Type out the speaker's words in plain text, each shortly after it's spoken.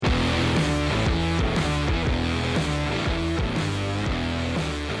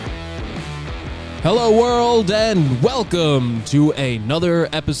Hello world and welcome to another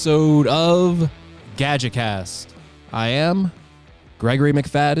episode of GadgetCast. I am Gregory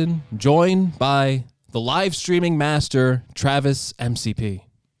McFadden, joined by the live streaming master, Travis MCP.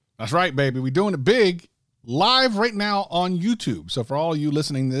 That's right, baby. We're doing it big live right now on YouTube. So for all you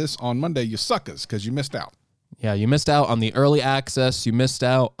listening to this on Monday, you suckers because you missed out. Yeah, you missed out on the early access. You missed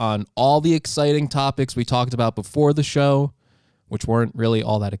out on all the exciting topics we talked about before the show, which weren't really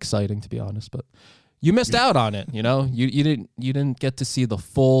all that exciting, to be honest, but you missed out on it. You know, you didn't get to see the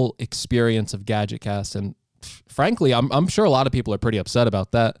full experience of GadgetCast, and frankly, I'm sure a lot of people are pretty upset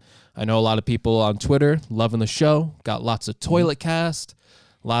about that. I know a lot of people on Twitter loving the show, got lots of toilet cast,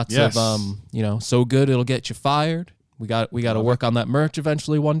 lots of so good it'll get you fired. We got to work on that merch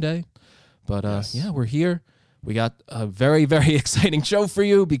eventually one day, but yeah, we're here. We got a very, very exciting show for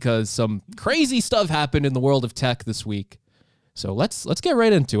you because some crazy stuff happened in the world of tech this week. So let's get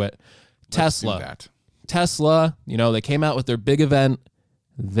right into it. Tesla, you know, they came out with their big event.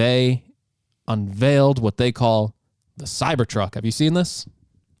 They unveiled what they call the Cybertruck. Have you seen this?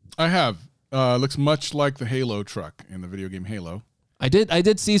 I have. Looks much like the Halo truck in the video game Halo. I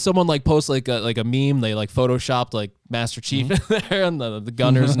did see someone like post like a meme. They like photoshopped like Master Chief in there and the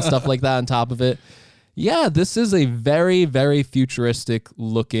gunners and stuff like that on top of it. Yeah, this is a very, very futuristic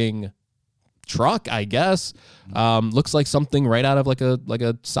looking truck, I guess. Looks like something right out of like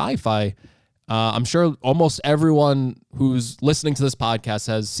a sci-fi. I'm sure almost everyone who's listening to this podcast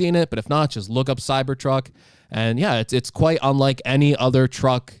has seen it, but if not, just look up Cybertruck. And yeah, it's quite unlike any other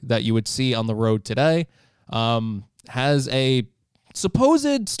truck that you would see on the road today. Has a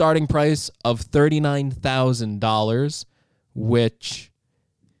supposed starting price of $39,000, which,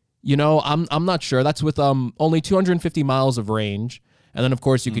 you know, I'm not sure. That's with only 250 miles of range. And then, of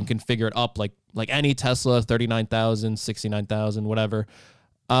course, you can configure it up like any Tesla, 39,000, 69,000, whatever.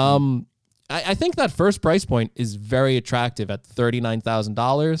 I think that first price point is very attractive at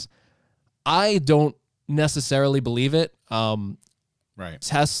 $39,000. I don't necessarily believe it. Right.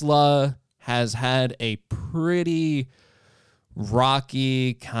 Tesla has had a pretty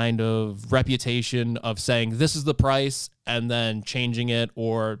rocky kind of reputation of saying this is the price and then changing it,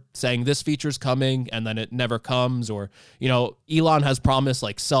 or saying this feature's coming and then it never comes, or, you know, Elon has promised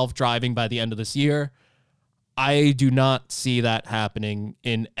like self-driving by the end of this year. I do not see that happening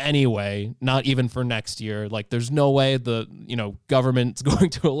in any way, not even for next year. Like, there's no way the, you know, government's going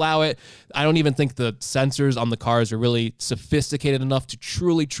to allow it. I don't even think the sensors on the cars are really sophisticated enough to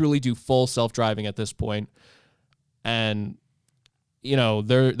truly do full self-driving at this point. And, you know,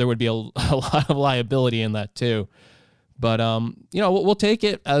 there would be a lot of liability in that too. But, you know, we'll take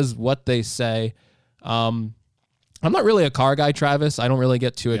it as what they say. I'm not really a car guy, Travis. I don't really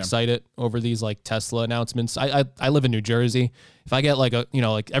get too excited over these like Tesla announcements. I live in New Jersey. If I get like a, you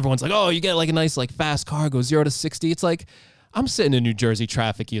know, like everyone's like, oh, you get like a nice like fast car, go 0 to 60. It's like, I'm sitting in New Jersey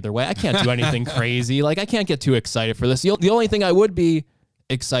traffic either way. I can't do anything crazy. Like, I can't get too excited for this. The only thing I would be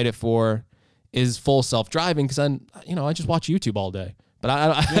excited for is full self-driving, because then, you know, I just watch YouTube all day. But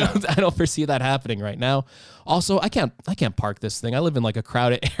I don't foresee that happening right now. Also, I can't park this thing. I live in like a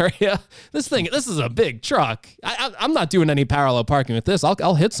crowded area. This is a big truck. I'm not doing any parallel parking with this.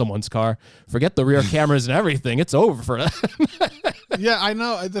 I'll hit someone's car. Forget the rear cameras and everything. It's over for that. Yeah, I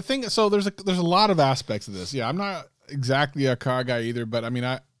know. The thing, so there's a lot of aspects of this. Yeah, I'm not exactly a car guy either, but I mean,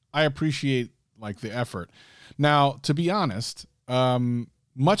 I appreciate like the effort. Now, to be honest,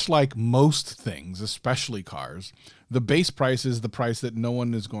 much like most things, especially cars, the base price is the price that no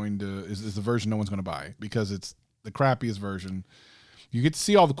one is going to, is the version no one's going to buy, because it's the crappiest version. You get to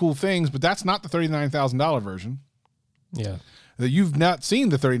see all the cool things, but that's not the $39,000 version. Yeah. That you've not seen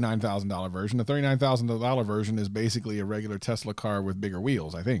the $39,000 version. The $39,000 version is basically a regular Tesla car with bigger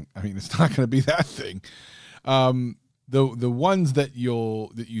wheels, I think. I mean, it's not going to be that thing. The ones that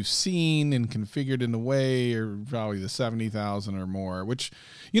you've seen and configured in a way are probably the 70,000 or more, which,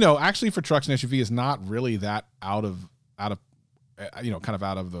 you know, actually for trucks and SUV is not really that out of you know, kind of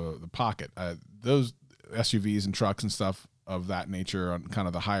out of the pocket. Those SUVs and trucks and stuff of that nature on kind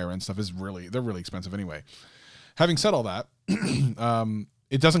of the higher end stuff they're really expensive anyway. Having said all that,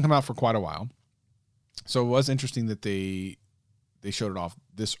 it doesn't come out for quite a while. So it was interesting that they showed it off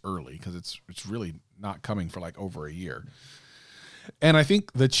this early, because it's really not coming for like over a year. And I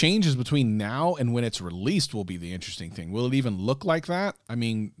think the changes between now and when it's released will be the interesting thing. Will it even look like that? I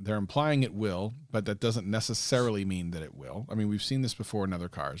mean, they're implying it will, but that doesn't necessarily mean that it will. I mean, we've seen this before in other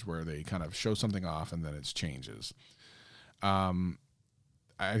cars where they kind of show something off and then it changes. I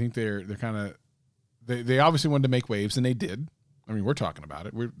think they're kind of, they obviously wanted to make waves, and they did. I mean, we're talking about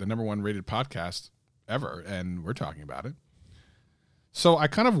it. We're the #1 rated podcast ever, and we're talking about it. So I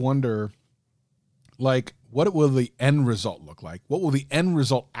kind of wonder like, what will the end result look like? What will the end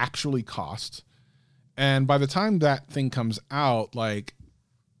result actually cost? And by the time that thing comes out, like,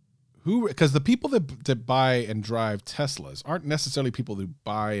 because the people that buy and drive Teslas aren't necessarily people who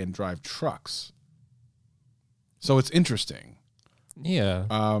buy and drive trucks. So it's interesting. Yeah.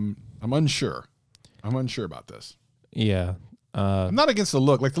 I'm unsure. I'm unsure about this. Yeah. I'm not against the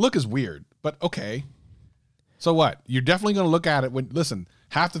look. Like, the look is weird, but okay. So what? You're definitely going to look at it when, listen,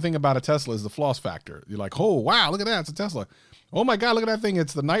 half the thing about a Tesla is the floss factor. You're like, oh, wow, look at that. It's a Tesla. Oh my God, look at that thing.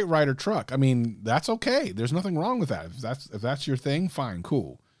 It's the Knight Rider truck. I mean, that's okay. There's nothing wrong with that. If that's your thing, fine,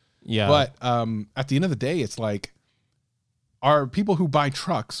 cool. Yeah. But at the end of the day, it's like, are people who buy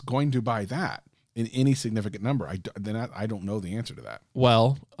trucks going to buy that in any significant number? I don't know the answer to that.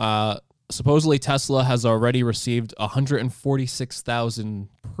 Well, supposedly Tesla has already received 146,000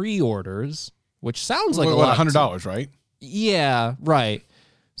 pre-orders, which sounds like a lot. $100, right? Yeah, right.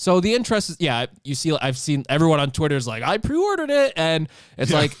 So the interest is, yeah, you see, I've seen everyone on Twitter is like, I pre-ordered it, and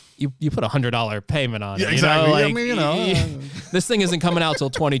it's like you put $100 payment on it. Exactly. Like, I mean, this thing isn't coming out till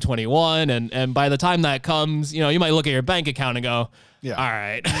 2021, and by the time that comes, you might look at your bank account and go, yeah, all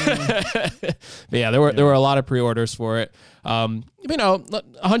right. But yeah, there were a lot of pre-orders for it.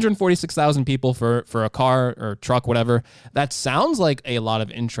 146,000 people for a car or truck, whatever. That sounds like a lot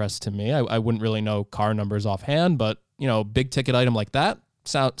of interest to me. I wouldn't really know car numbers offhand, but big ticket item like that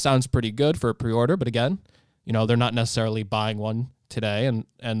sounds pretty good for a pre-order. But again, they're not necessarily buying one today,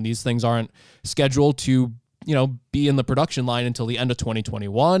 and these things aren't scheduled to be in the production line until the end of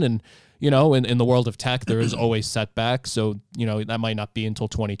 2021. And in the world of tech, there is always setbacks, so that might not be until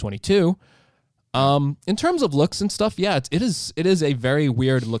 2022. In terms of looks and stuff, yeah, it is a very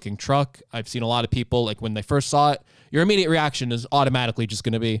weird looking truck. I've seen a lot of people, like, when they first saw it, your immediate reaction is automatically just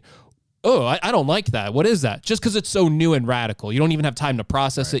going to be, oh, I don't like that. What is that? Just because it's so new and radical. You don't even have time to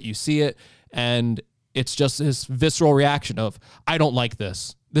process it. You see it, and it's just this visceral reaction of, I don't like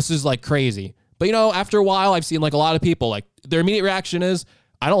this. This is like crazy. But, after a while, I've seen like a lot of people, like, their immediate reaction is,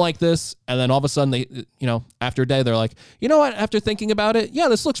 I don't like this. And then all of a sudden they, after a day, they're like, you know what? After thinking about it, yeah,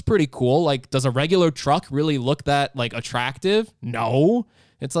 this looks pretty cool. Like, does a regular truck really look that like attractive? No,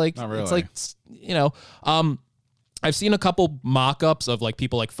 it's like, not really. It's like, I've seen a couple mock-ups of like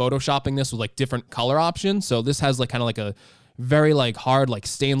people like photoshopping this with like different color options. So this has like kind of like a very like hard, like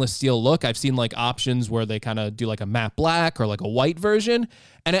stainless steel look. I've seen like options where they kind of do like a matte black or like a white version.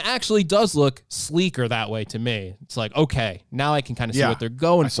 And it actually does look sleeker that way to me. It's like, okay, now I can kind of see what they're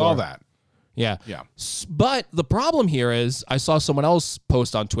going for. I saw that. Yeah. Yeah. But the problem here is I saw someone else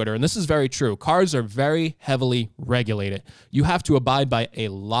post on Twitter, and this is very true. Cars are very heavily regulated. You have to abide by a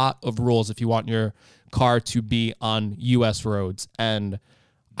lot of rules if you want your car to be on U.S. roads. And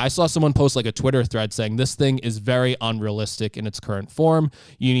I saw someone post like a Twitter thread saying this thing is very unrealistic in its current form.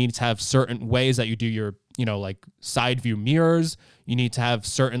 You need to have certain ways that you do your, like side view mirrors. You need to have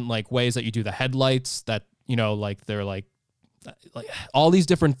certain like ways that you do the headlights that, like they're like all these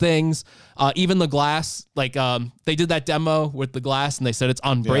different things. Even the glass, like they did that demo with the glass and they said it's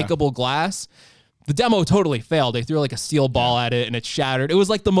unbreakable glass. The demo totally failed. They threw like a steel ball at it and it shattered. It was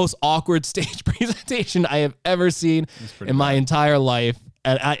like the most awkward stage presentation I have ever seen in my entire life.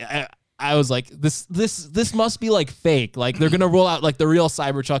 And I was like, this must be like fake. Like they're gonna roll out like the real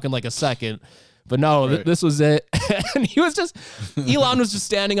Cybertruck in like a second. But no, this was it. And Elon was just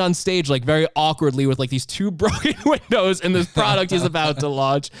standing on stage like very awkwardly with like these two broken windows in this product he's about to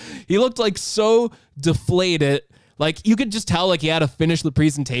launch. He looked like so deflated. Like you could just tell like he had to finish the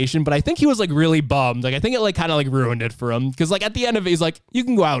presentation, but I think he was like really bummed. Like I think it like kind of like ruined it for him. Cause like at the end of it, he's like, you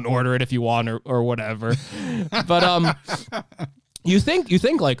can go out and order it if you want or whatever. But you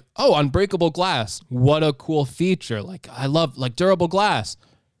think like, oh, unbreakable glass. What a cool feature. Like I love like durable glass.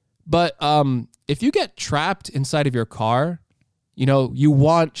 But if you get trapped inside of your car, you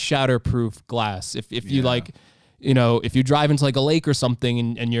want shatterproof glass. If you like, if you drive into like a lake or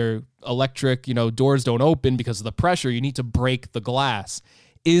something and your electric, doors don't open because of the pressure, you need to break the glass.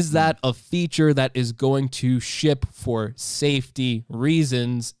 Is that a feature that is going to ship for safety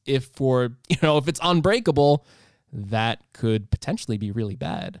reasons? If it's unbreakable, that could potentially be really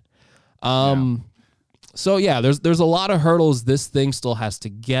bad. So yeah, there's a lot of hurdles this thing still has to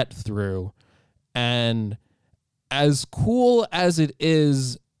get through. And as cool as it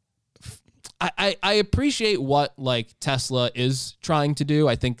is, I appreciate what like Tesla is trying to do.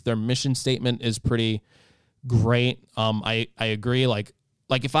 I think their mission statement is pretty great. I agree. Like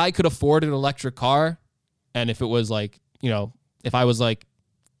if I could afford an electric car, and if it was like, if I was like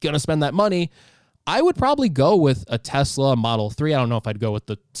gonna spend that money, I would probably go with a Tesla Model 3. I don't know if I'd go with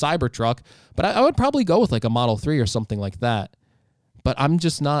the Cybertruck, but I would probably go with like a Model 3 or something like that. but I'm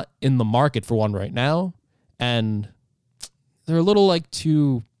just not in the market for one right now. And they're a little like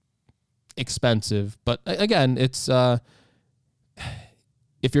too expensive. But again, it's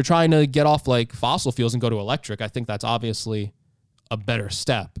if you're trying to get off like fossil fuels and go to electric, I think that's obviously a better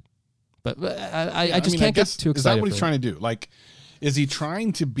step. But I just can't get too excited. Is that what he's trying to do? Like, is he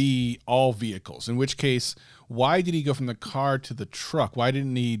trying to be all vehicles? In which case, why did he go from the car to the truck? Why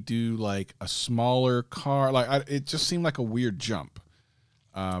didn't he do like a smaller car? Like, it just seemed like a weird jump.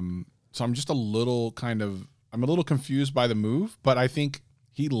 So I'm just a little confused by the move, but I think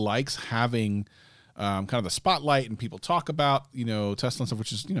he likes having kind of the spotlight and people talk about, Tesla and stuff,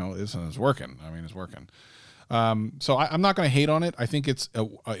 which is, it's working. I mean, it's working. So I'm not going to hate on it. I think it's an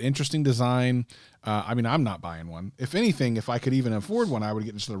interesting design. I'm not buying one. If anything, if I could even afford one, I would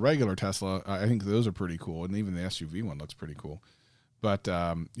get just the regular Tesla. I think those are pretty cool. And even the SUV one looks pretty cool. But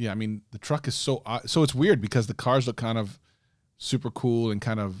the truck is so it's weird because the cars look kind of super cool and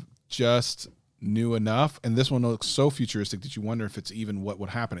kind of just new enough. And this one looks so futuristic that you wonder if it's even what would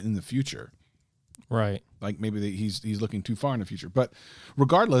happen in the future. Right. Like maybe he's looking too far in the future. But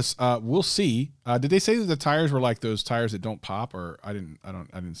regardless, we'll see. Did they say that the tires were like those tires that don't pop, or I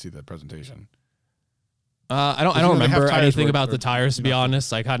didn't see the presentation. I don't remember anything about the tires, to be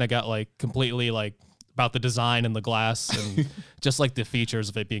honest. I kind of got like completely like about the design and the glass and just like the features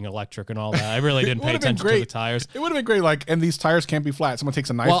of it being electric and all that. I really didn't pay attention to the tires. It would have been great. Like, and these tires can't be flat. Someone takes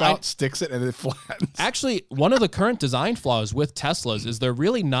a knife out, sticks it, and it flattens. Actually, one of the current design flaws with Teslas is they're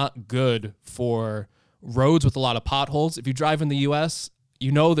really not good for roads with a lot of potholes. If you drive in the US,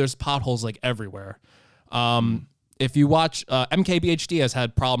 there's potholes like everywhere. If you watch, MKBHD has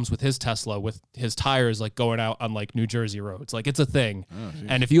had problems with his Tesla, with his tires like going out on like New Jersey roads. Like, it's a thing.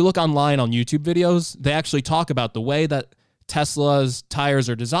 And if you look online on YouTube videos, they actually talk about the way that Tesla's tires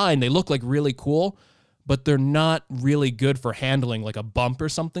are designed. They look like really cool, but they're not really good for handling like a bump or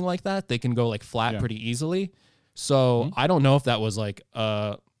something like that. They can go like flat pretty easily. So I don't know if that was like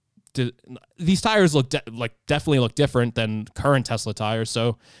these tires look definitely look different than current Tesla tires.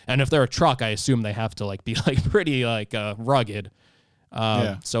 So, and if they're a truck, I assume they have to like be like pretty like rugged.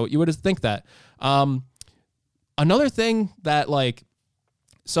 So you would think that. Another thing that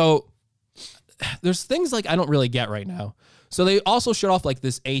there's things like I don't really get right now. So they also showed off like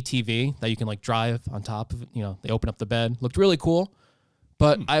this ATV that you can like drive on top of it. They open up the bed, looked really cool.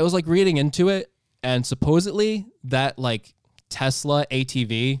 But I was like reading into it, and supposedly that like Tesla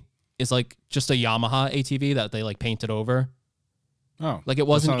ATV is like just a Yamaha ATV that they like painted over. Oh, like it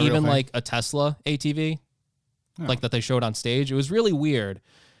wasn't even like a Tesla ATV, like that they showed on stage. It was really weird.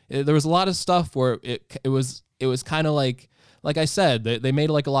 There was a lot of stuff where it was kind of like I said, they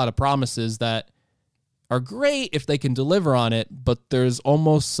made like a lot of promises that are great if they can deliver on it, but there's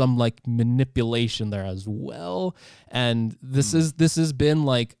almost some like manipulation there as well. And this has been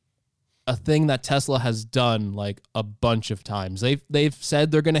like a thing that Tesla has done like a bunch of times. They've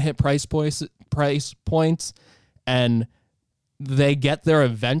said they're going to hit price points, and they get there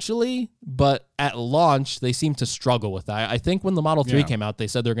eventually, but at launch they seem to struggle with that. I think when the Model 3 came out, they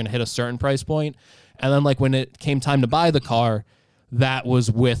said they're going to hit a certain price point, and then like when it came time to buy the car, that was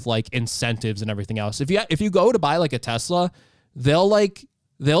with like incentives and everything else. If you go to buy like a Tesla, they'll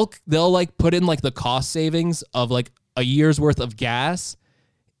put in like the cost savings of like a year's worth of gas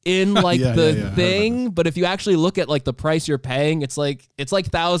in like the thing, but if you actually look at like the price you're paying, it's like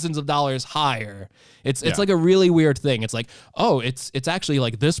thousands of dollars higher. It's like a really weird thing. It's like, oh, it's actually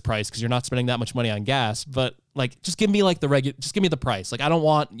like this price because you're not spending that much money on gas, but like just give me like just give me the price. Like I don't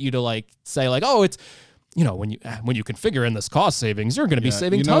want you to like say like, oh, it's when you configure in this cost savings, you're going to be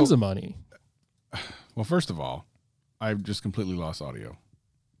saving tons of money. Well, first of all, I've just completely lost audio.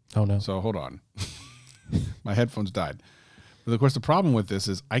 Oh no. So hold on. My headphones died. But of course, the problem with this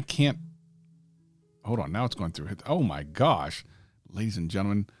is I can't. Hold on, now it's going through. Oh my gosh, ladies and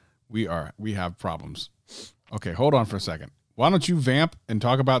gentlemen, we have problems. Okay, hold on for a second. Why don't you vamp and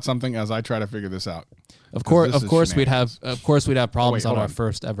talk about something as I try to figure this out? Of course, we'd have problems on our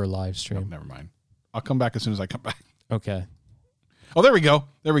first ever live stream. No, never mind. I'll come back as soon as I come back. Okay. Oh, there we go.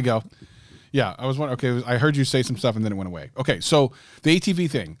 Yeah, I was wondering. Okay, I heard you say some stuff and then it went away. Okay, so the ATV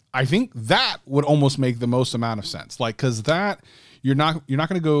thing, I think that would almost make the most amount of sense. Like, because that you're not going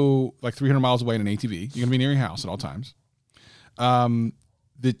to go like 300 miles away in an ATV. You're going to be near your house at all times.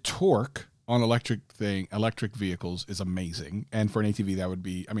 The torque on electric vehicles is amazing, and for an ATV, that would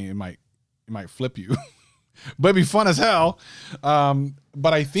be. I mean, it might flip you, but it'd be fun as hell.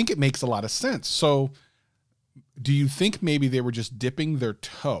 But I think it makes a lot of sense. So, do you think maybe they were just dipping their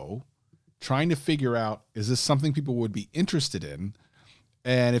toe, trying to figure out, is this something people would be interested in?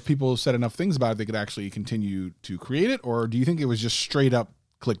 And if people said enough things about it, they could actually continue to create it? Or do you think it was just straight up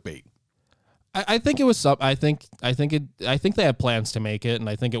clickbait? I think it was some. I think they had plans to make it, and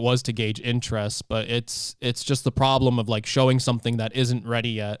I think it was to gauge interest. But it's just the problem of like showing something that isn't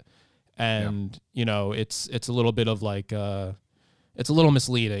ready yet, and it's a little bit of like it's a little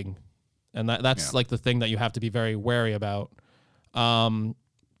misleading, and that's like the thing that you have to be very wary about.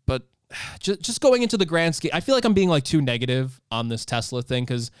 But just going into the grand scheme, I feel like I'm being like too negative on this Tesla thing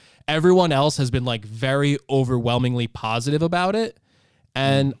because everyone else has been like very overwhelmingly positive about it.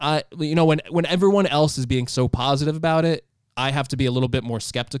 And when everyone else is being so positive about it, I have to be a little bit more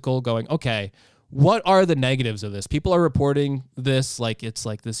skeptical going, okay, what are the negatives of this? People are reporting this like it's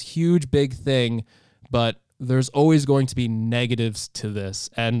like this huge big thing, but there's always going to be negatives to this.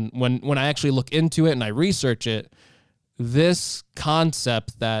 And when I actually look into it and I research it, this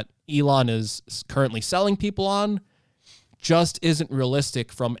concept that Elon is currently selling people on just isn't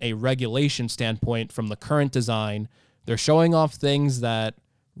realistic from a regulation standpoint from the current design. They're showing off things that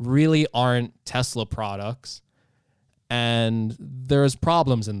really aren't Tesla products, and there's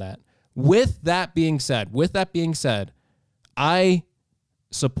problems in that. With that being said, I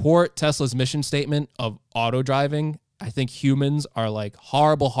support Tesla's mission statement of auto driving. I think humans are like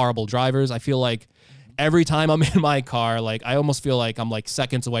horrible, horrible drivers. I feel like every time I'm in my car, like I almost feel like I'm like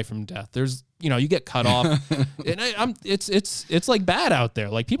seconds away from death. There's, you get cut off, and it's like bad out there.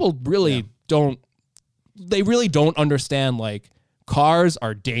 Like people really don't understand like cars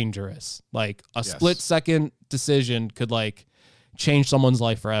are dangerous. Like a split second decision could like change someone's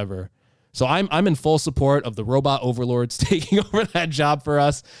life forever. So I'm in full support of the robot overlords taking over that job for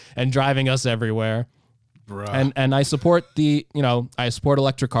us and driving us everywhere. Bruh. And I support I support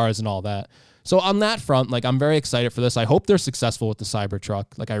electric cars and all that. So on that front, like I'm very excited for this. I hope they're successful with the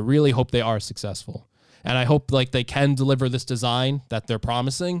Cybertruck. Like I really hope they are successful. And I hope like they can deliver this design that they're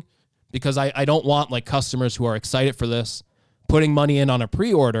promising. Because I don't want like customers who are excited for this, putting money in on a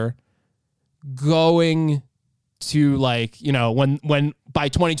pre-order, going to like, when by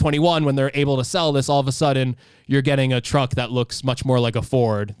 2021, when they're able to sell this, all of a sudden you're getting a truck that looks much more like a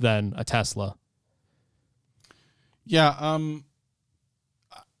Ford than a Tesla. Yeah.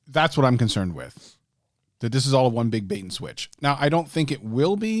 That's what I'm concerned with, that this is all one big bait and switch. Now, I don't think it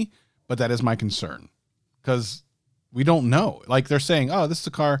will be, but that is my concern because we don't know. Like they're saying, oh, this is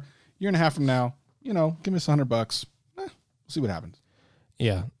a car. Year and a half from now, give us $100. We'll see what happens.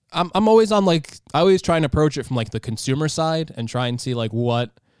 Yeah. I'm always on like, I always try and approach it from like the consumer side and try and see like what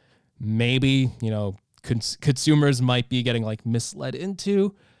maybe, consumers might be getting like misled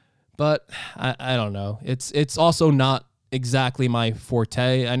into, but I don't know. It's also not exactly my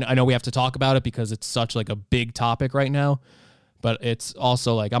forte. I know we have to talk about it because it's such like a big topic right now, but it's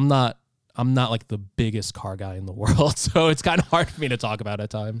also like, I'm not like the biggest car guy in the world. So it's kind of hard for me to talk about at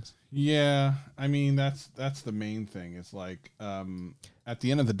times. Yeah. I mean, that's the main thing. It's like, at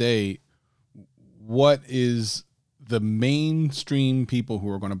the end of the day, what is the mainstream people who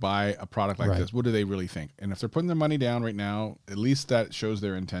are going to buy a product like this? What do they really think? And if they're putting their money down right now, at least that shows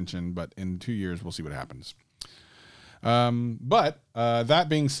their intention. But in 2 years, we'll see what happens. But that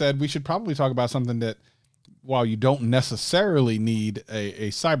being said, we should probably talk about something that, while you don't necessarily need a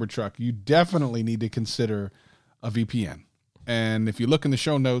Cybertruck, you definitely need to consider a VPN. And if you look in the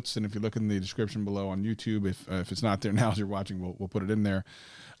show notes and if you look in the description below on YouTube, if it's not there now as you're watching, we'll put it in there.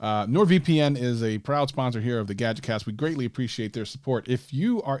 NordVPN is a proud sponsor here of the GadgetCast. We greatly appreciate their support. If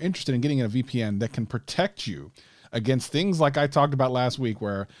you are interested in getting a VPN that can protect you against things like I talked about last week,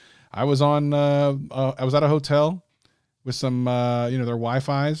 where I was at a hotel with some, their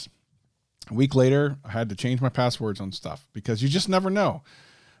Wi-Fi's. A week later, I had to change my passwords on stuff because you just never know.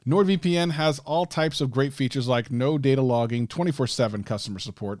 NordVPN has all types of great features like no data logging, 24/7 customer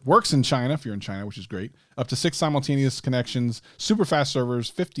support, works in China if you're in China, which is great, up to 6 simultaneous connections, super fast servers,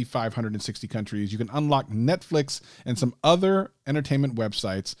 5,560 countries. You can unlock Netflix and some other entertainment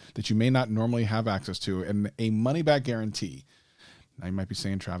websites that you may not normally have access to, and a money-back guarantee. Now you might be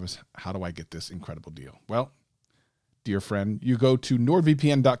saying, Travis, how do I get this incredible deal? Well, dear friend, you go to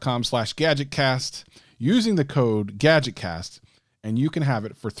nordvpn.com/gadgetcast using the code GadgetCast, and you can have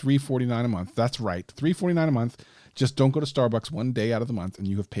it for $349 a month. That's right, $349 a month. Just don't go to Starbucks one day out of the month, and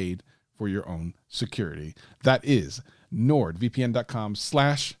you have paid for your own security. That is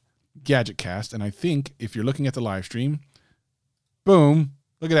nordvpn.com/gadgetcast. And I think if you're looking at the live stream, boom,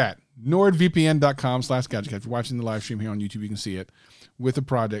 look at that. nordvpn.com/gadgetcast. If you're watching the live stream here on YouTube, you can see it with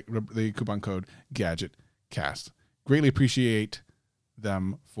the coupon code GadgetCast. Greatly appreciate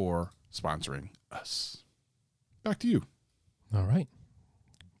them for sponsoring us. Back to you. All right.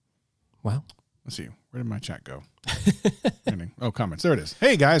 Wow. Let's see. Where did my chat go? Oh, comments. There it is.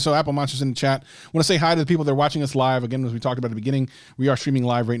 Hey, guys. So Apple Monsters in the chat. I want to say hi to the people that are watching us live. Again, as we talked about at the beginning, we are streaming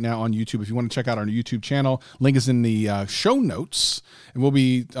live right now on YouTube. If you want to check out our YouTube channel, link is in the show notes. And we'll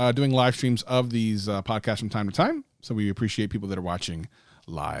be doing live streams of these podcasts from time to time. So we appreciate people that are watching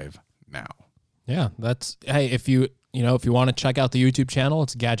live now. Yeah, hey, if you want to check out the YouTube channel,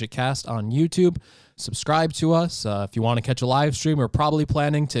 it's GadgetCast on YouTube. Subscribe to us. If you want to catch a live stream, we're probably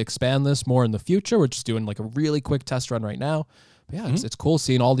planning to expand this more in the future. We're just doing like a really quick test run right now. But yeah, it's cool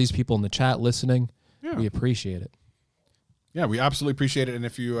seeing all these people in the chat listening. Yeah. We appreciate it. Yeah, we absolutely appreciate it. And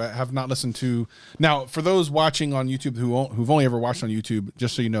if you have not listened to, now for those watching on YouTube who've only ever watched on YouTube,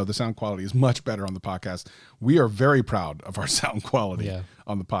 just so you know, the sound quality is much better on the podcast. We are very proud of our sound quality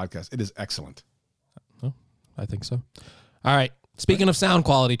on the podcast. It is excellent. Oh, I think so. All right. Speaking of sound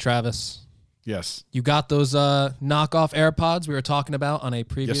quality, Travis. Yes. You got those knockoff AirPods we were talking about on a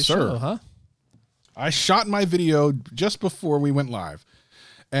previous show, huh? I shot my video just before we went live.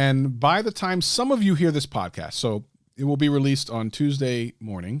 And by the time some of you hear this podcast, so it will be released on Tuesday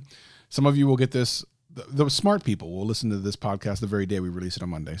morning. Some of you will get this. The smart people will listen to this podcast the very day we release it on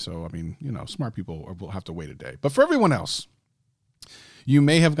Monday. So, I mean, smart people will have to wait a day. But for everyone else, you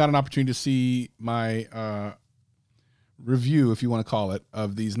may have got an opportunity to see my review, if you want to call it,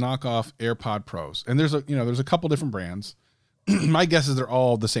 of these knockoff AirPod Pros. And there's a couple different brands. My guess is they're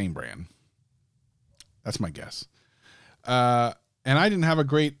all the same brand. That's my guess. And I didn't have a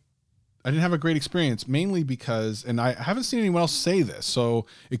great experience, mainly because, and I haven't seen anyone else say this, so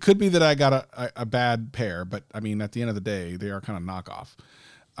it could be that I got a bad pair, but I mean, at the end of the day, they are kind of knockoff.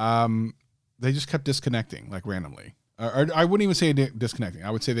 They just kept disconnecting like randomly. Or I wouldn't even say disconnecting. I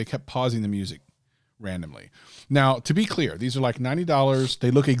would say they kept pausing the music randomly. Now, to be clear, these are like $90.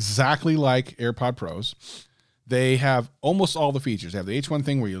 They look exactly like AirPod Pros. They have almost all the features. They have the H1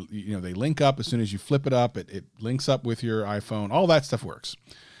 thing where they link up as soon as you flip it up. It links up with your iPhone. All that stuff works.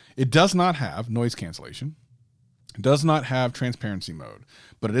 It does not have noise cancellation. It does not have transparency mode,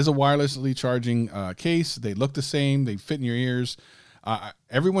 but it is a wirelessly charging case. They look the same. They fit in your ears.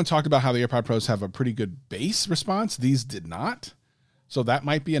 Everyone talked about how the AirPod Pros have a pretty good bass response. These did not. So that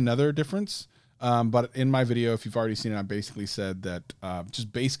might be another difference. But in my video, if you've already seen it, I basically said that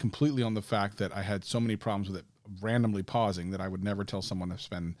just based completely on the fact that I had so many problems with it randomly pausing that I would never tell someone to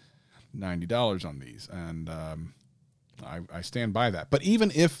spend $90 on these. And I stand by that. But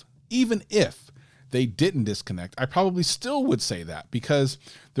even if they didn't disconnect, I probably still would say that, because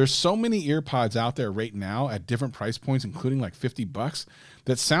there's so many earpods out there right now at different price points, including like $50,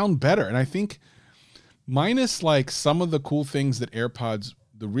 that sound better. And I think minus like some of the cool things that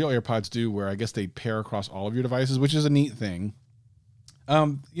the real AirPods do, where I guess they pair across all of your devices, which is a neat thing.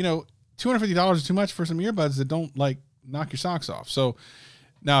 $250 is too much for some earbuds that don't like knock your socks off. So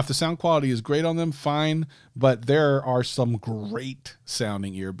now, if the sound quality is great on them, fine. But there are some great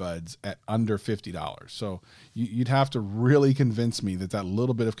sounding earbuds at under $50. So you'd have to really convince me that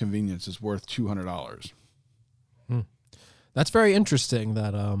little bit of convenience is worth $200. That's very interesting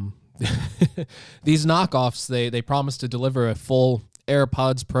that these knockoffs, they promise to deliver a full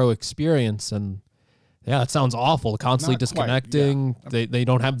AirPods Pro experience, and yeah, it sounds awful. Constantly disconnecting. Yeah. They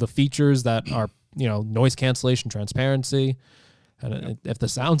don't have the features that are noise cancellation, transparency. And if the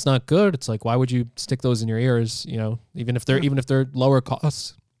sound's not good, it's like, why would you stick those in your ears? Even if they're lower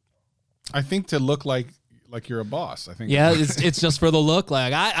costs. I think to look like you're a boss. I think. Yeah, it's just for the look.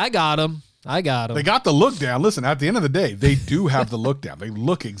 Like I got them. They got the look down. Listen, at the end of the day, they do have the look down. They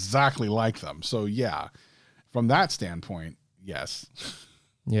look exactly like them. So yeah, from that standpoint, yes.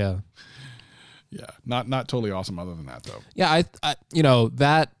 Yeah. Yeah. Not totally awesome. Other than that, though. Yeah, I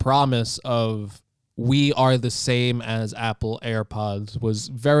that promise of we are the same as Apple AirPods was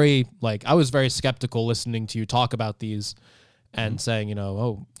very, I was very skeptical listening to you talk about these and saying,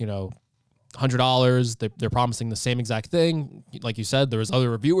 $100, they're promising the same exact thing. Like you said, there was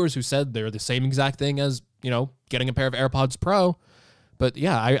other reviewers who said they're the same exact thing as, getting a pair of AirPods Pro. But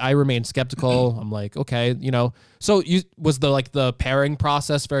yeah, I remain skeptical. I'm like, okay, so was the pairing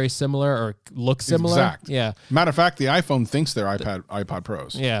process very similar or look similar? Exact. Yeah. Matter of fact, the iPhone thinks they're iPod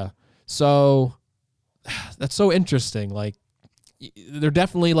Pros. Yeah. So that's so interesting. Like, they're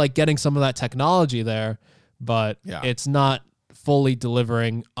definitely getting some of that technology there, but it's not fully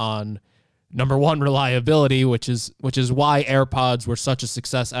delivering on number one, reliability, which is why AirPods were such a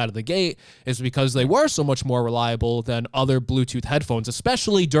success out of the gate, is because they were so much more reliable than other Bluetooth headphones,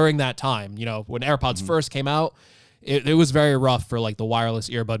 especially during that time. When AirPods first came out, it was very rough for the wireless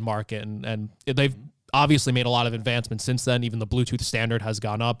earbud market, and they've obviously made a lot of advancements since then. Even the Bluetooth standard has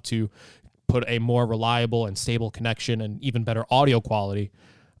gone up to put a more reliable and stable connection and even better audio quality.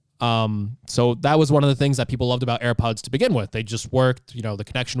 So that was one of the things that people loved about AirPods to begin with. They just worked, the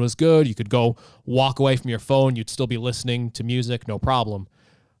connection was good. You could go walk away from your phone. You'd still be listening to music, no problem.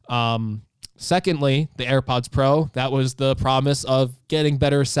 Secondly, the AirPods Pro, that was the promise of getting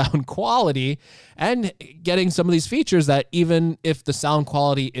better sound quality and getting some of these features that even if the sound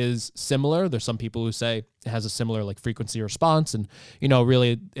quality is similar, there's some people who say it has a similar like frequency response and,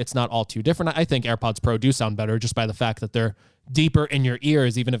 really it's not all too different. I think AirPods Pro do sound better just by the fact that they're deeper in your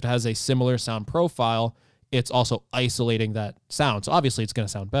ears. Even if it has a similar sound profile, it's also isolating that sound. So obviously it's going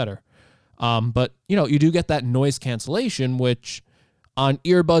to sound better. But, you do get that noise cancellation, which on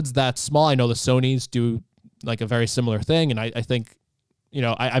earbuds that small, I know the Sonys do like a very similar thing. And I think,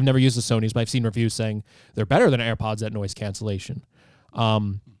 I've never used the Sonys, but I've seen reviews saying they're better than AirPods at noise cancellation.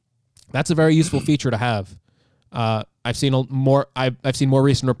 That's a very useful feature to have. I've seen more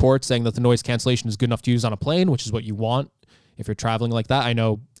recent reports saying that the noise cancellation is good enough to use on a plane, which is what you want if you're traveling like that. I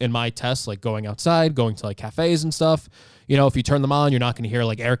know in my tests, like going outside, going to like cafes and stuff, if you turn them on, you're not going to hear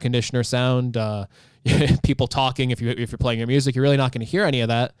like air conditioner sound, people talking. If you're playing your music, you're really not going to hear any of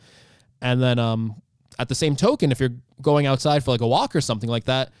that. And then at the same token, if you're going outside for like a walk or something like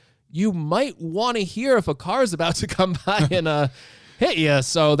that, you might want to hear if a car is about to come by and hit you.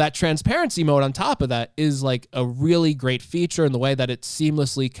 So that transparency mode on top of that is like a really great feature in the way that it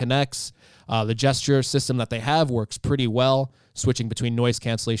seamlessly connects. The gesture system that they have works pretty well, switching between noise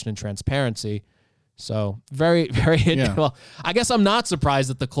cancellation and transparency. So very, very, well, I guess I'm not surprised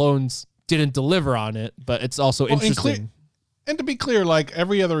that the clones didn't deliver on it, but it's also interesting. And to be clear, like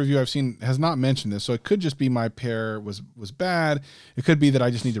every other review I've seen has not mentioned this, so it could just be my pair was bad. It could be that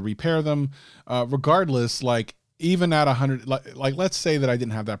I just need to repair them. Regardless, like even at 100, like let's say that I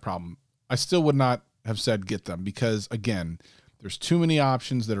didn't have that problem, I still would not have said get them because again, there's too many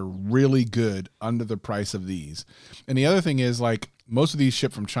options that are really good under the price of these. And the other thing is like most of these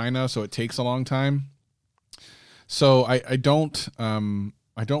ship from China, so it takes a long time. So I don't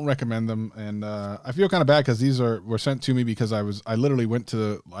recommend them, and I feel kind of bad because these were sent to me because I literally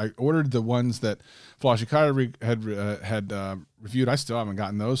I ordered the ones that Flossy Carter had reviewed. I still haven't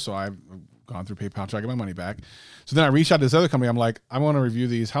gotten those, so I've gone through PayPal trying to get my money back. So then I reached out to this other company. I'm like, I want to review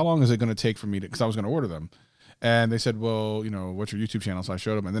these. How long is it going to take for me to? Because I was going to order them, and they said, well, what's your YouTube channel? So I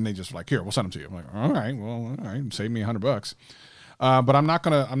showed them, and then they just were like, here, we'll send them to you. I'm like, all right, save me $100. But I'm not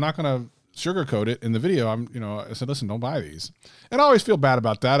gonna sugarcoat it in the video. I said, listen, don't buy these. And I always feel bad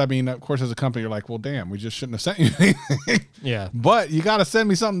about that. I mean, of course, as a company, you're like, well, damn, we just shouldn't have sent you anything. Yeah. But you got to send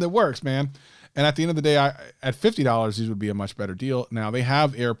me something that works, man. And at the end of the day, at $50, these would be a much better deal. Now they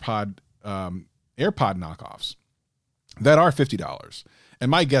have AirPod knockoffs that are $50. And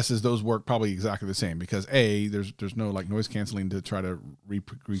my guess is those work probably exactly the same because there's no like noise canceling to try to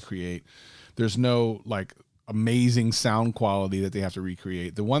recreate. There's no like amazing sound quality that they have to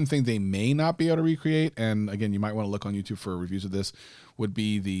recreate. The one thing they may not be able to recreate, and again, you might want to look on YouTube for reviews of this, would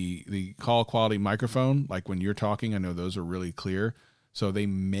be the call quality microphone. Like when you're talking, I know those are really clear. So they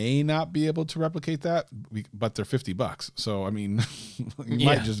may not be able to replicate that, but they're $50. So, I mean, you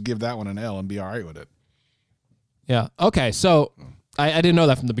might just give that one an L and be all right with it. Yeah. Okay. So I didn't know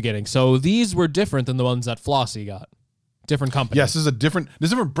that from the beginning. So these were different than the ones that Flossy got. Different company. Yes, this is a different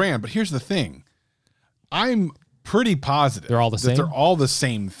brand, but here's the thing. I'm pretty positive they're all the same. They're all the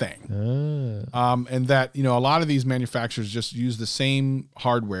same thing. And that, a lot of these manufacturers just use the same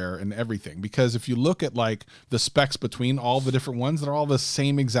hardware and everything, because if you look at like the specs between all the different ones, they're all the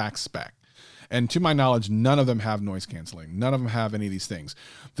same exact spec. And to my knowledge, none of them have noise canceling. None of them have any of these things.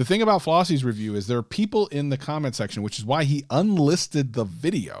 The thing about Flossy's review is there are people in the comment section, which is why he unlisted the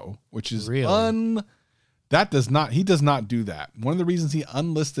video, which is really? He does not do that. One of the reasons he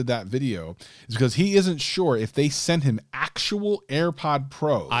unlisted that video is because he isn't sure if they sent him actual AirPod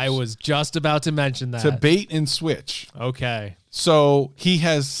Pros. I was just about to mention that. To bait and switch. Okay. So he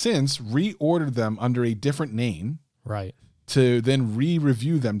has since reordered them under a different name. Right. To then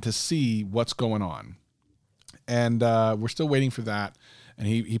re-review them to see what's going on. And we're still waiting for that. And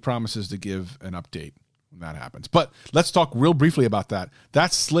he promises to give an update when that happens. But let's talk real briefly about that.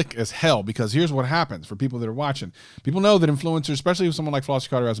 That's slick as hell, because here's what happens for people that are watching. People know that influencers, especially if someone like Flossy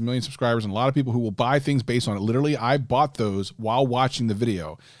Carter has 1 million subscribers, and a lot of people who will buy things based on it. Literally, I bought those while watching the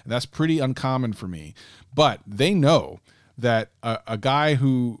video, and that's pretty uncommon for me. But they know that a guy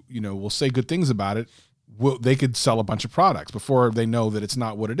who, will say good things about it, they could sell a bunch of products before they know that it's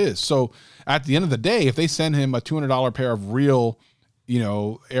not what it is. So at the end of the day, if they send him a $200 pair of real,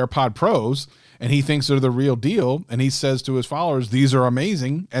 AirPod Pros, and he thinks they're the real deal, and he says to his followers, these are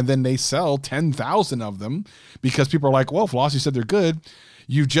amazing, and then they sell 10,000 of them because people are like, well, Flossy said they're good.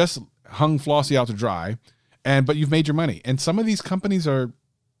 You just hung Flossy out to dry, but you've made your money. And some of these companies are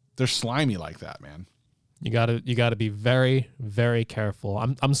they're slimy like that, man. You gotta be very, very careful.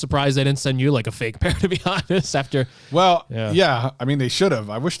 I'm surprised they didn't send you like a fake pair, to be honest. After Well, yeah. I mean, they should have.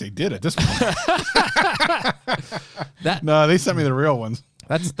 I wish they did at this point. No, they sent me the real ones.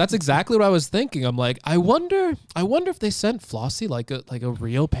 That's exactly what I was thinking. I'm like, I wonder if they sent Flossie like a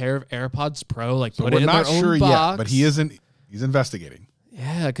real pair of AirPods Pro, like So put we're it in not their own sure box. yet, but he's investigating.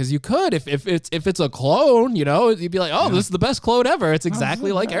 Yeah, because you could if it's a clone, you'd be like, oh, this is the best clone ever. It's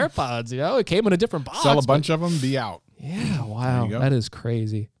exactly like AirPods. It came in a different box. Sell a bunch of them, be out. Yeah, wow, that is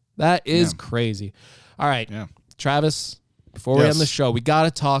crazy. That is crazy. All right, Travis. Before we end the show, we got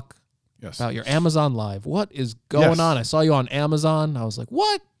to talk about your Amazon Live. What is going on? I saw you on Amazon. I was like,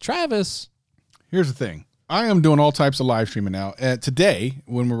 what, Travis? Here's the thing. I am doing all types of live streaming now. Today,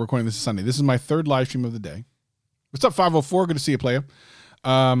 when we're recording this is Sunday, this is my third live stream of the day. What's up, 504? Good to see you, player.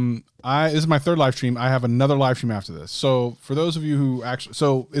 This is my third live stream. I have another live stream after this. So for those of you who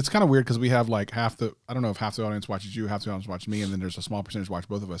so it's kind of weird because we have like I don't know if half the audience watches you, half the audience watches me, and then there's a small percentage watch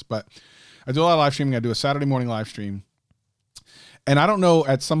both of us. But I do a lot of live streaming. I do a Saturday morning live stream. And I don't know,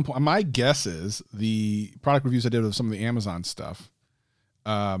 at some point, my guess is the product reviews I did of some of the Amazon stuff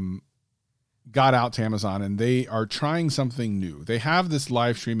got out to Amazon, and they are trying something new. They have this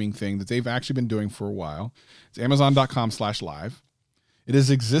live streaming thing that they've actually been doing for a while. It's Amazon.com/live. It has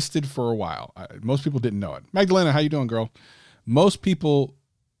existed for a while. Most people didn't know it. Magdalena, how you doing, girl? Most people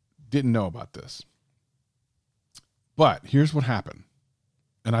didn't know about this. But here's what happened.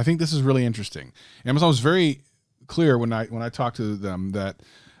 And I think this is really interesting. Amazon was very clear when I talked to them that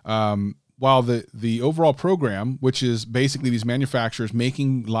while the overall program, which is basically these manufacturers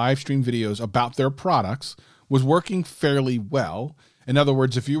making live stream videos about their products, was working fairly well. In other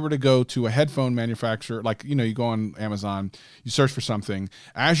words, if you were to go to a headphone manufacturer, like, you go on Amazon, you search for something,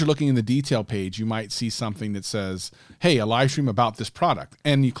 as you're looking in the detail page, you might see something that says, hey, a live stream about this product.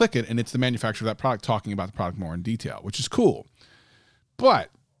 And you click it, and it's the manufacturer of that product talking about the product more in detail, which is cool.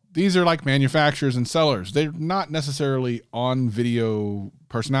 But these are like manufacturers and sellers. They're not necessarily on video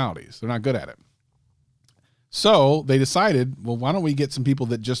personalities. They're not good at it. So they decided, well, why don't we get some people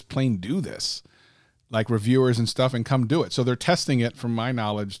that just plain do this, like reviewers and stuff, and come do it. So they're testing it, from my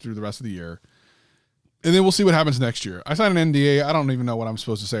knowledge, through the rest of the year. And then we'll see what happens next year. I signed an NDA. I don't even know what I'm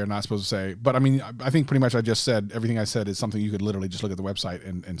supposed to say or not supposed to say. But I mean, I think pretty much I just said everything I said is something you could literally just look at the website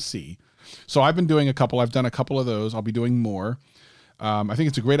and see. So I've been doing a couple. I've done a couple of those. I'll be doing more. I think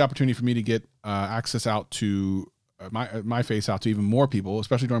it's a great opportunity for me to get access out to my face out to even more people,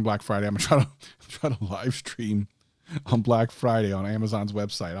 especially during Black Friday. I'm gonna try to live stream on Black Friday on Amazon's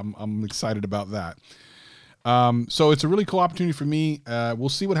website. I'm excited about that. So it's a really cool opportunity for me. We'll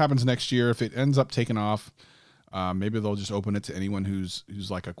see what happens next year. If it ends up taking off, maybe they'll just open it to anyone who's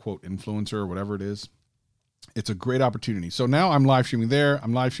like a quote influencer or whatever it is. It's a great opportunity. So now I'm live streaming there.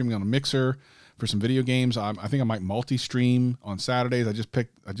 I'm live streaming on a Mixer for some video games. I think I might multi-stream on Saturdays. I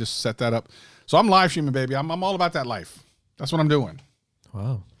just set that up. So I'm live streaming, baby. I'm all about that life. That's what I'm doing.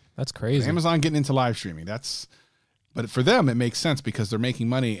 Wow, that's crazy. Amazon getting into live streaming. But for them, it makes sense because they're making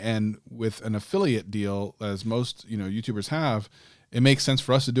money, and with an affiliate deal, as most YouTubers have, it makes sense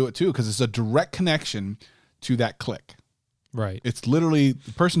for us to do it too because it's a direct connection to that click. Right. It's literally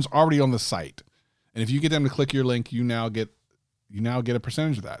the person's already on the site, and if you get them to click your link, you now get a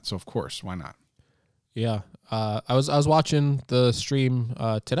percentage of that. So of course, why not? Yeah. I was watching the stream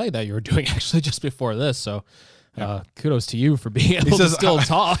today that you were doing actually just before this. So kudos to you for being able to still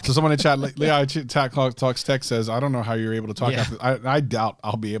talk. So someone in chat, Leah Talks Tech says, I don't know how you're able to talk. After, I doubt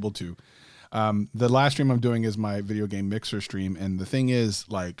I'll be able to. The last stream I'm doing is my video game Mixer stream. And the thing is,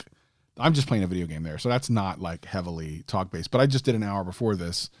 like, I'm just playing a video game there. So that's not like heavily talk based, but I just did an hour before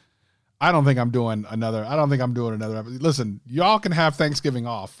this. I don't think I'm doing another. Listen, y'all can have Thanksgiving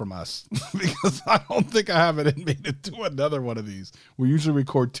off from us because I don't think I have it in me to do another one of these. We usually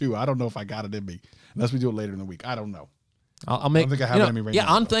record 2. I don't know if I got it in me unless we do it later in the week. I don't know. I'll make. I don't think I have it in me right now.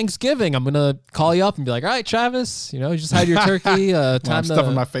 Yeah, on Thanksgiving, I'm gonna call you up and be like, "All right, Travis, you just had your turkey. I'm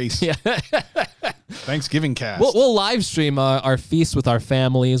stuffing my face. Yeah. Thanksgiving cast. We'll live stream our feast with our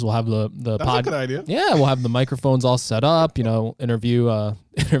families. We'll have the That's a good idea. Yeah, we'll have the microphones all set up. Interview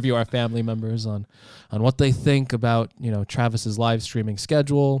our family members on what they think about Travis's live streaming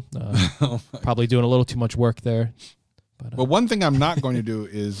schedule. Probably doing a little too much work there. But one thing I'm not going to do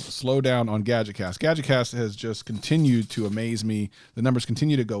is slow down on GadgetCast. GadgetCast has just continued to amaze me. The numbers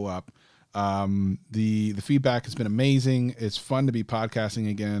continue to go up. The feedback has been amazing. It's fun to be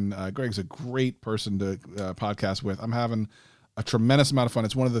podcasting again. Greg's a great person to podcast with. I'm having a tremendous amount of fun.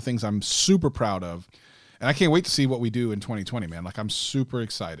 It's one of the things I'm super proud of. And I can't wait to see what we do in 2020, man. Like, I'm super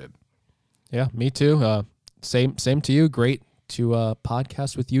excited. Yeah, me too. Same to you. Great to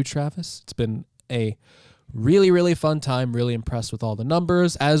podcast with you, Travis. It's been a really, really fun time. Really impressed with all the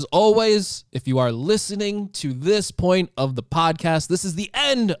numbers. As always, if you are listening to this point of the podcast, this is the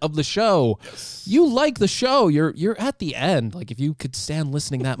end of the show. Yes. You like the show. You're at the end. Like, if you could stand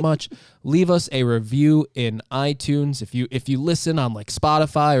listening that much, leave us a review in iTunes. If you listen on like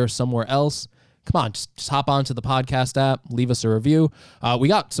Spotify or somewhere else, come on, just hop onto the podcast app, leave us a review. We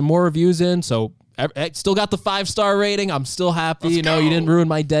got some more reviews in, so I still got the 5-star rating. I'm still happy. You didn't ruin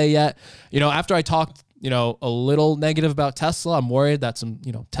my day yet. After I talked, a little negative about Tesla, I'm worried that some,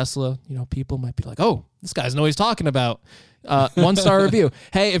 Tesla, people might be like, oh, this guy doesn't know what he's talking about. 1-star review.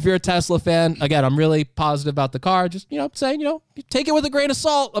 Hey, if you're a Tesla fan, again, I'm really positive about the car. Just, saying, take it with a grain of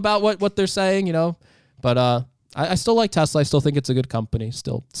salt about what they're saying, but, I still like Tesla. I still think it's a good company.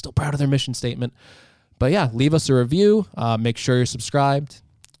 Still proud of their mission statement. But yeah, leave us a review. Make sure you're subscribed.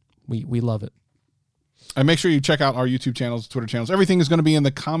 We love it. And make sure you check out our YouTube channels, Twitter channels. Everything is going to be in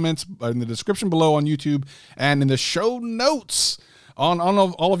the comments, in the description below on YouTube, and in the show notes on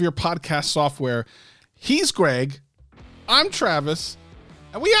all of your podcast software. He's Greg. I'm Travis.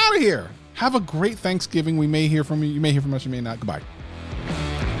 And we out of here. Have a great Thanksgiving. We may hear from you. You may hear from us. You may not. Goodbye.